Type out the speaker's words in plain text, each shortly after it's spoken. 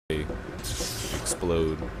they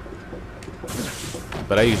explode.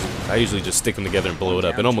 But I usually just stick them together and blow it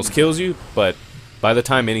up. It almost kills you, but by the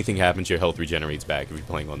time anything happens, your health regenerates back if you're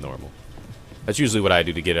playing on normal. That's usually what I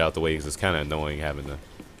do to get it out the way, because it's kind of annoying having to...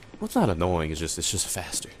 Well, it's not annoying, it's just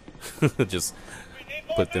faster. Just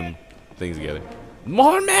put them things together.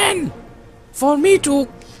 More men! For me to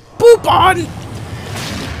poop on!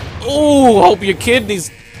 Oh, hope your kidney's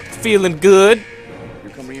feeling good.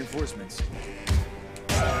 Here come reinforcements.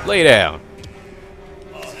 Lay down.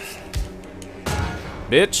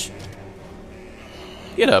 Bitch.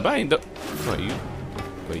 Get up, I ain't do... Oh, you...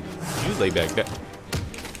 Wait, you lay back down.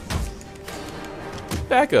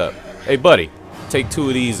 Back up. Hey, buddy. Take 2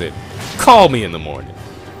 of these and call me in the morning.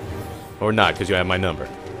 Or not, because you have my number.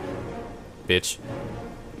 Bitch.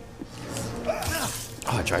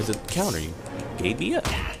 Oh, I tried to counter you. Gave me up.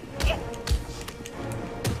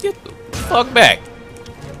 Get the fuck back.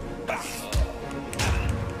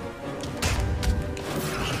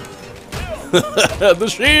 The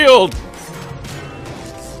shield!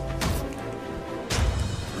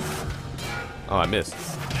 Oh, I missed.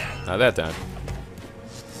 Not that time.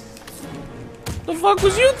 The fuck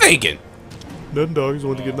was you thinking? Nothing, dog. He's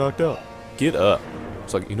wanted to get knocked out. Get up.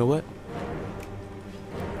 It's like, you know what?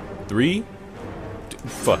 3?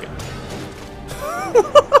 Fuck it.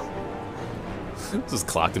 Just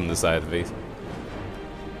clocked him in the side of the face.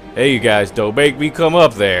 Hey, you guys, don't make me come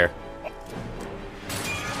up there.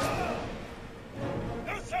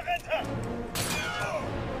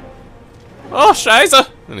 Oh, Scheiße!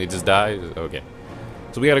 And he just died. Okay.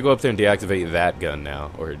 So we gotta go up there and deactivate that gun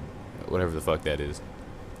now. Or whatever the fuck that is.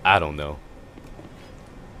 I don't know.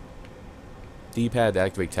 D-pad to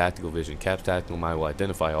activate tactical vision. Caps tactical mind will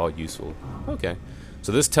identify all useful. Okay.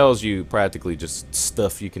 So this tells you practically just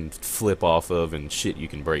stuff you can flip off of and shit you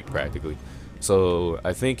can break practically. So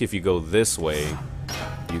I think if you go this way,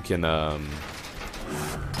 you can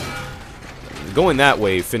going that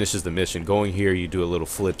way finishes the mission. Going here, you do a little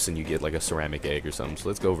flips and you get like a ceramic egg or something. So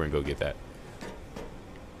let's go over and go get that.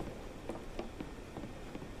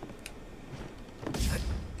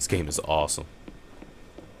 This game is awesome.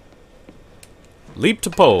 Leap to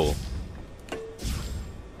pole.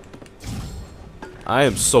 I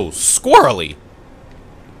am so squirrely.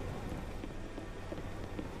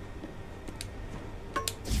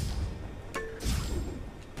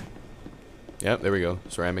 Yep, there we go.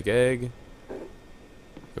 Ceramic egg.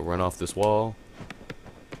 Go run off this wall.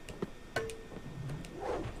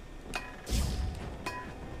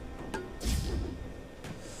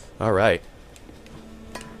 All right.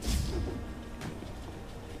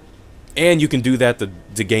 And you can do that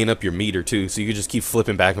to gain up your meter too, so you can just keep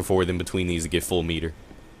flipping back and forth in between these to get full meter.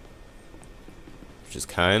 Which is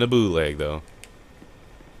kind of bootleg though.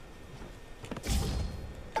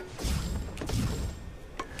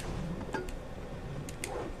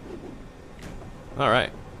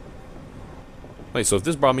 Alright. Wait, so if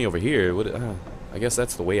this brought me over here, would it, I guess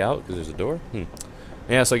that's the way out, because there's a door?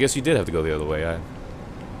 Yeah, so I guess you did have to go the other way.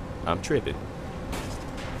 I'm tripping.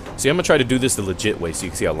 See, I'm going to try to do this the legit way so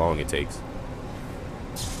you can see how long it takes.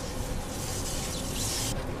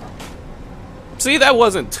 See, that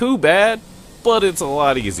wasn't too bad, but it's a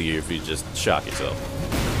lot easier if you just shock yourself.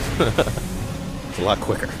 It's a lot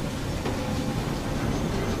quicker.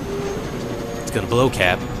 It's going to blow,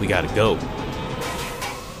 Cap. We got to go.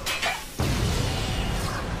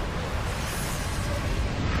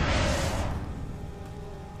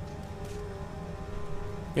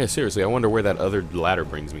 Yeah, seriously, I wonder where that other ladder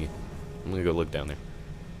brings me. I'm gonna go look down there.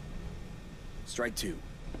 Strike 2.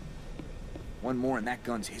 One more and that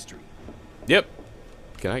gun's history. Yep.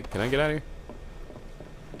 Can I get out of here?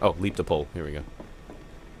 Oh, leap the pole. Here we go.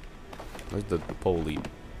 Where's the pole leap?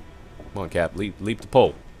 Come on, Cap. Leap the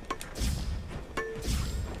pole.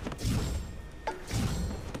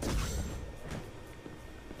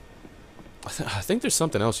 I think there's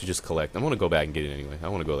something else you just collect. I'm gonna go back and get it anyway. I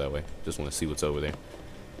want to go that way. Just want to see what's over there.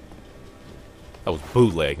 That was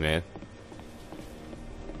bootleg, man.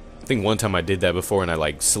 I think one time I did that before and I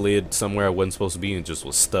like slid somewhere I wasn't supposed to be and just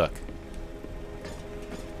was stuck.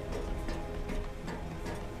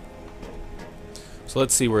 So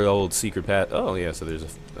let's see where the old secret path. Oh yeah, so there's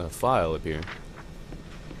a file up here.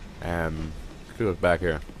 Look back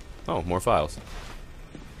here. Oh, more files.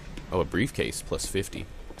 Oh, a briefcase plus 50.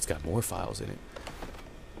 It's got more files in it.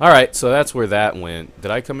 Alright, so that's where that went. Did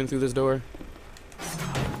I come in through this door?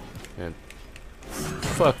 And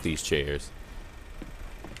fuck these chairs.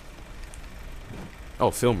 Oh,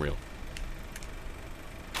 film reel.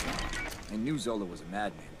 I knew Zola was a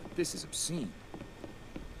madman, but this is obscene.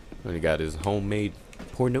 And he got his homemade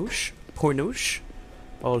pornoche.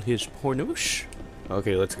 All his pornoche.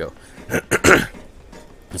 Okay, let's go.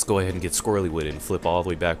 Let's go ahead and get squirrely with it and flip all the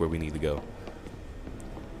way back where we need to go.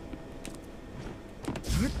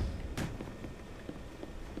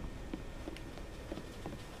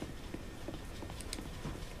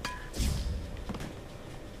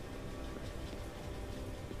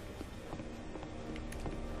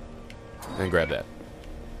 And grab that.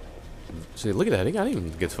 See, look at that. They got even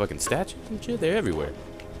get fucking statues and shit. They're everywhere.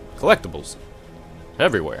 Collectibles.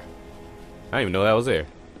 Everywhere. I didn't even know that was there. I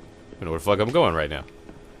don't know where the fuck I'm going right now.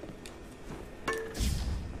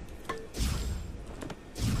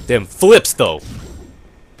 Them flips, though.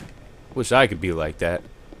 Wish I could be like that.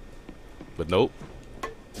 But nope.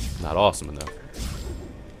 Not awesome enough.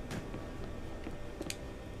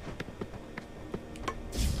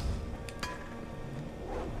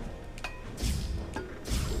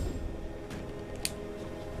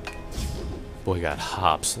 Boy, got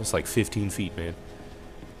hops. That's like 15 feet, man.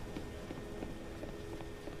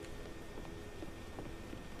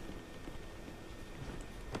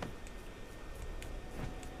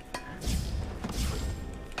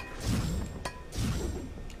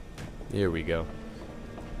 Here we go.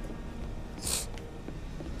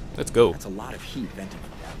 Let's go. That's a lot of heat venting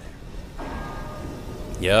from down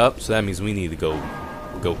there. Yup, so that means we need to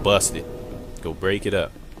go bust it. Go break it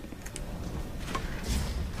up.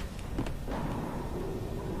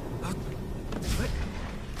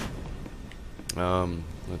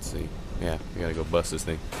 Let's see. Yeah, we gotta go bust this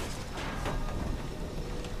thing.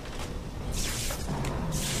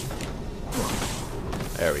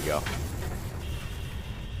 There we go.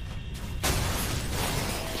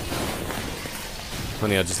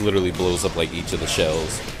 Funny, it just literally blows up like each of the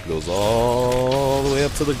shells. Goes all the way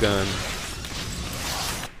up to the gun.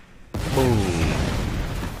 Boom.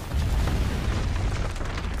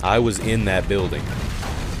 I was in that building.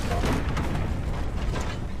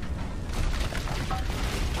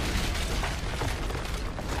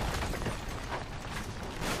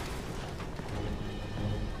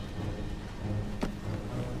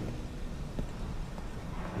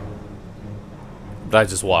 But I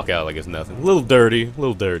just walk out like it's nothing. A little dirty, a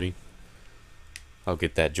little dirty. I'll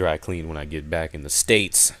get that dry clean when I get back in the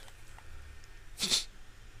States.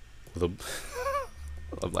 I'm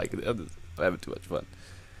like, I'm having too much fun.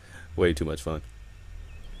 Way too much fun.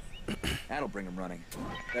 That'll bring them running.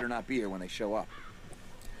 Better not be here when they show up.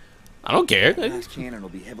 I don't care. Last cannon will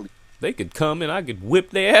be heavily. They could come and I could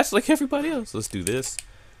whip their ass like everybody else. Let's do this.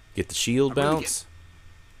 Get the shield bounce.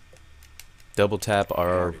 Double tap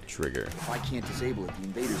our trigger. If I can't disable it, the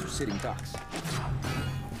invaders are sitting ducks.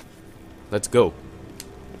 Let's go.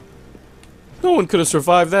 No one could have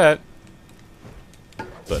survived that.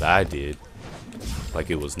 But I did. Like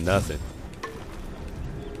it was nothing.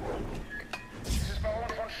 This is Baron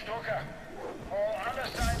von Stucker. All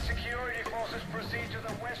undersigned security forces proceed to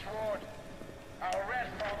the West Ward. Our red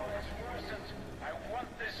bubble has worsened. I want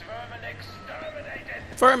this vermin exterminated.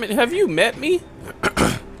 Vermin, have you met me?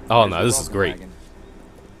 Oh no, this is great.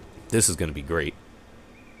 This is gonna be great.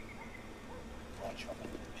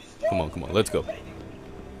 Come on, let's go.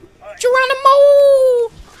 Geronimo!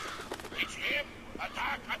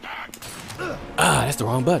 Ah, that's the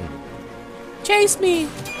wrong button. Chase me!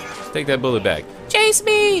 Take that bullet back. Chase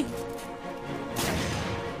me!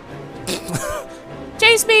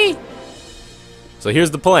 Chase me! So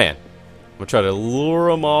here's the plan. I'm gonna try to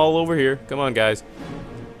lure them all over here. Come on, guys.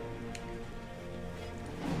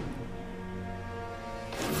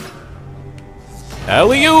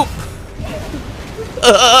 Alley-oop!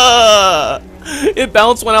 It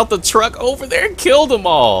bounced one out the truck over there and killed them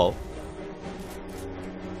all.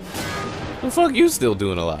 What the fuck you still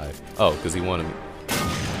doing alive? Oh, because he wanted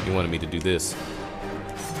me to do this.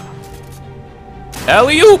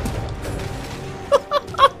 Alley-oop!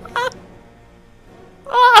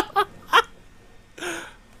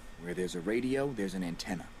 Where there's a radio, there's an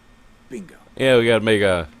antenna. Bingo. Yeah, we gotta make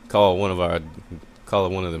a call one of them.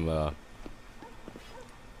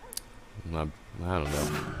 I don't know.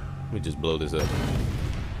 Let me just blow this up.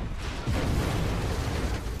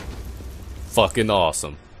 Fucking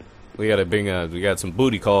awesome. We gotta bring we got some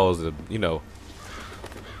booty calls, you know.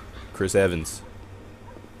 Chris Evans.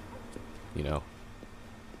 You know.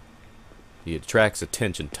 He attracts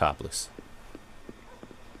attention topless.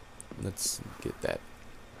 Let's get that.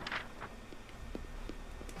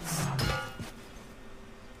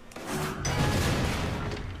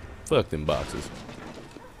 Fuck them boxes.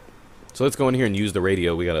 So let's go in here and use the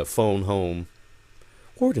radio. We got a phone home.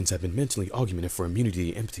 Wardens have been mentally augmented for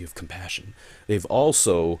immunity, empathy of compassion. They've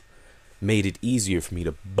also made it easier for me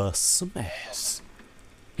to bust some ass.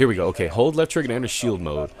 Here we go. Okay, hold left trigger to enter shield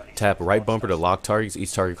mode. Tap right bumper to lock targets.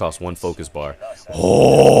 Each target costs 1 focus bar.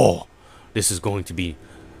 Oh, this is going to be.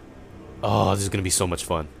 Oh, this is going to be so much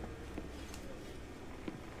fun.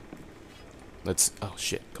 Let's. Oh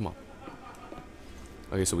shit! Come on.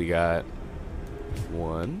 Okay, so we got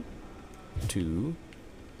 1, 2.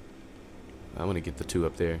 I'm gonna get the 2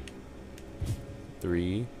 up there.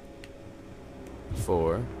 3,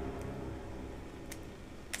 4.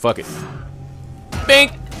 Fuck it.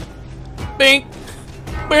 Bink! Bink!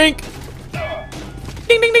 Bink!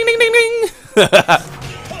 Ding ding ding ding ding ding!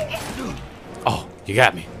 Oh, you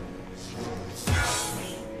got me.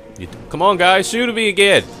 Come on, guys, shoot at me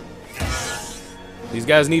again. These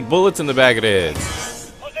guys need bullets in the back of their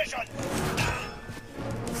heads.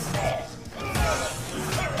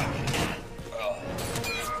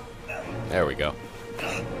 There we go.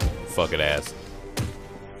 Fuck it, ass.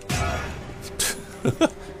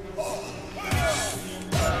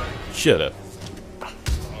 Shut up.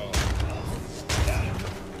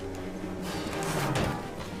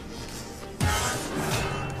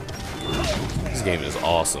 This game is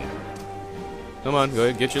awesome. Come on, go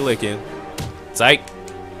ahead, get your lick in. Psych.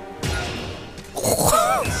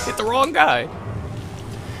 Hit the wrong guy.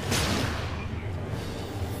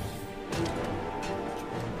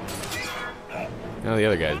 Now the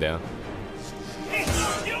other guy's down.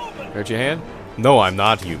 Hurt your hand? No, I'm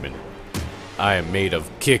not human. I am made of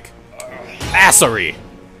kick assery.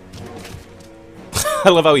 I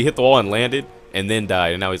love how he hit the wall and landed and then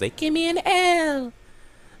died, and now he's like, give me an L.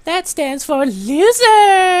 That stands for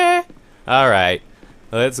loser. Alright,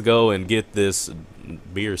 let's go and get this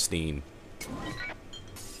beer Stein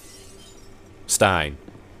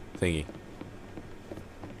thingy.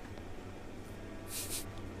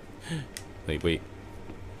 Wait.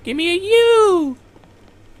 Give me a U!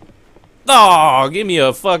 Oh, give me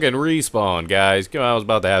a fucking respawn, guys. Come on, I was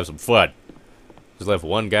about to have some fun. Just left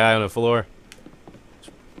one guy on the floor.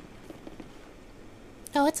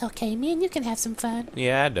 Oh, it's okay. Me and you can have some fun.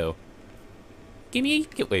 Yeah, I know. Give me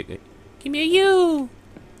a... Wait. Give me a U.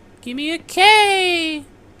 Give me a K.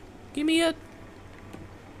 Give me a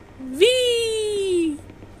V.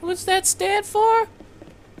 What's that stand for?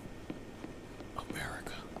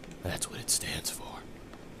 America. That's what it stands for.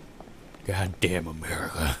 Goddamn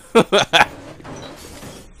America.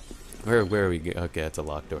 Where are we? Okay, it's a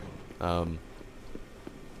locked door. I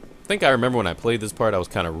think I remember when I played this part, I was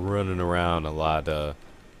kind of running around a lot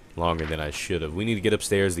longer than I should have. We need to get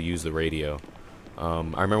upstairs to use the radio. I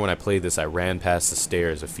remember when I played this, I ran past the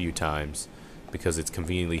stairs a few times because it's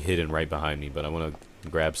conveniently hidden right behind me. But I want to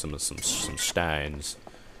grab some steins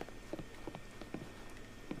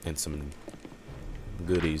and some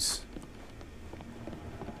goodies.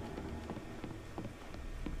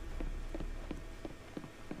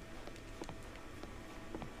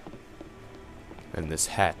 And this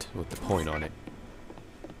hat with the point on it.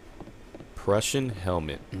 Prussian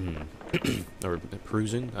helmet. Or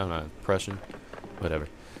Prussian? I don't know. Prussian? Whatever.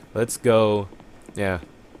 Let's go. Yeah.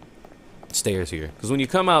 Stairs here. Because when you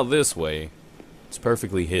come out this way, it's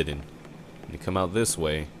perfectly hidden. When you come out this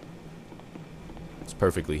way, it's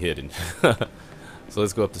perfectly hidden. So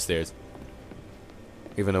let's go up the stairs.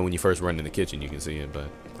 Even though when you first run in the kitchen, you can see it. But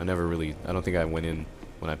I never really... I don't think I went in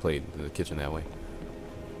when I played the kitchen that way.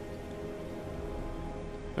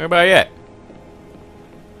 Where everybody at?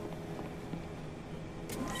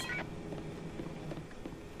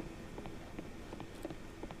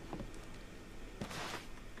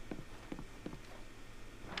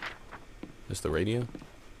 Just the radio?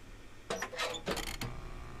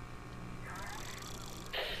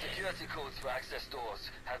 Security codes for access doors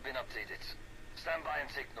have been updated. Stand by and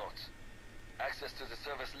take notes. Access to the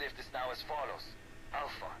service lift is now as follows.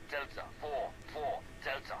 Alpha, Delta, 4, 4,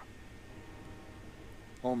 Delta.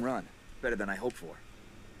 Home run. Better than I hoped for.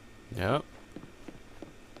 Yep.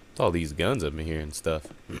 It's all these guns up in here and stuff.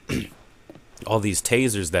 All these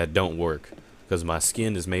tasers that don't work. Because my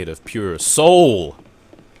skin is made of pure soul.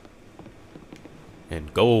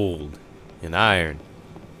 And gold. And iron.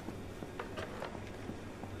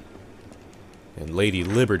 And Lady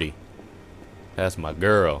Liberty. That's my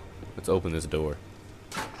girl. Let's open this door.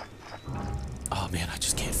 Oh man, I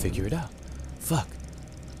just can't figure it out. Fuck.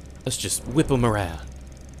 Let's just whip them around.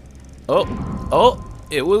 Oh,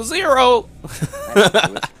 it was 0.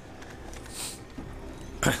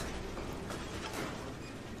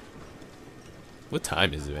 What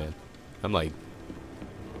time is it, man? I'm like,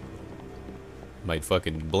 might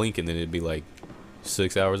fucking blink and then it'd be like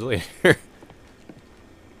 6 hours later.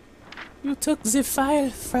 You took the file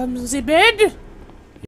from the bed?